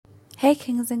Hey,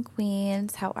 kings and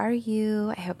queens, how are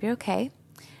you? I hope you're okay.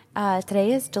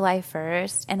 Today is July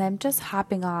 1st, and I'm just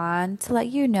hopping on to let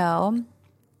you know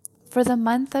for the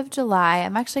month of July,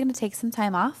 I'm actually going to take some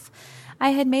time off.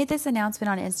 I had made this announcement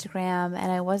on Instagram,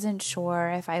 and I wasn't sure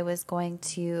if I was going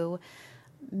to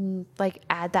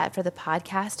add that for the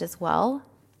podcast as well.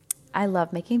 I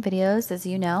love making videos, as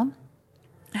you know.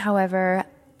 However,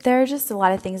 there are just a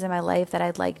lot of things in my life that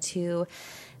I'd like to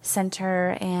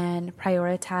center and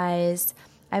prioritize.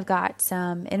 I've got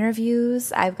some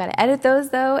interviews. I've got to edit those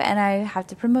though, and I have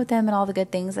to promote them and all the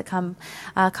good things that come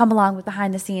along with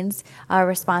behind the scenes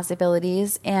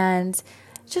responsibilities and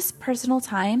just personal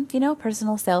time,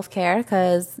 personal self-care,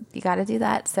 because you got to do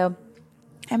that. So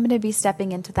I'm going to be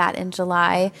stepping into that in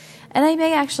July, and I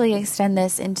may actually extend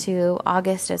this into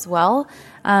August as well,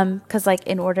 because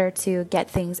in order to get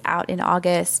things out in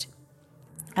August,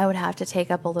 I would have to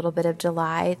take up a little bit of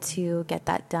July to get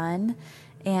that done,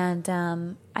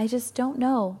 and I just don't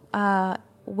know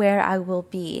where I will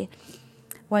be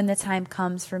when the time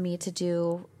comes for me to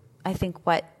do, I think,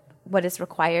 what is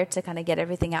required to kind of get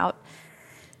everything out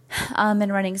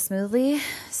and running smoothly.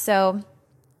 So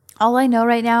all I know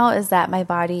right now is that my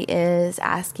body is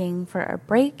asking for a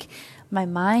break. My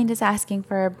mind is asking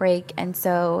for a break. And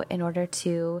so in order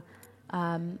to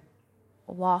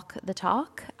walk the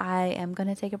talk, I am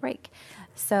going to take a break.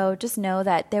 So just know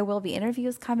that there will be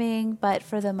interviews coming, but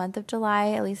for the month of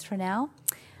July, at least for now,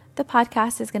 the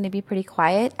podcast is going to be pretty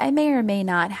quiet. I may or may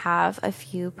not have a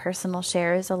few personal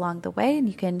shares along the way, and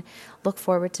you can look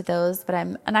forward to those, but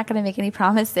I'm not going to make any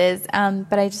promises.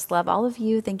 But I just love all of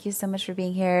you. Thank you so much for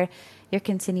being here. Your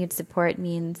continued support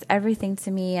means everything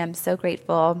to me. I'm so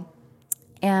grateful,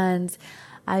 and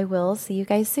I will see you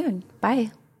guys soon.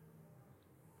 Bye.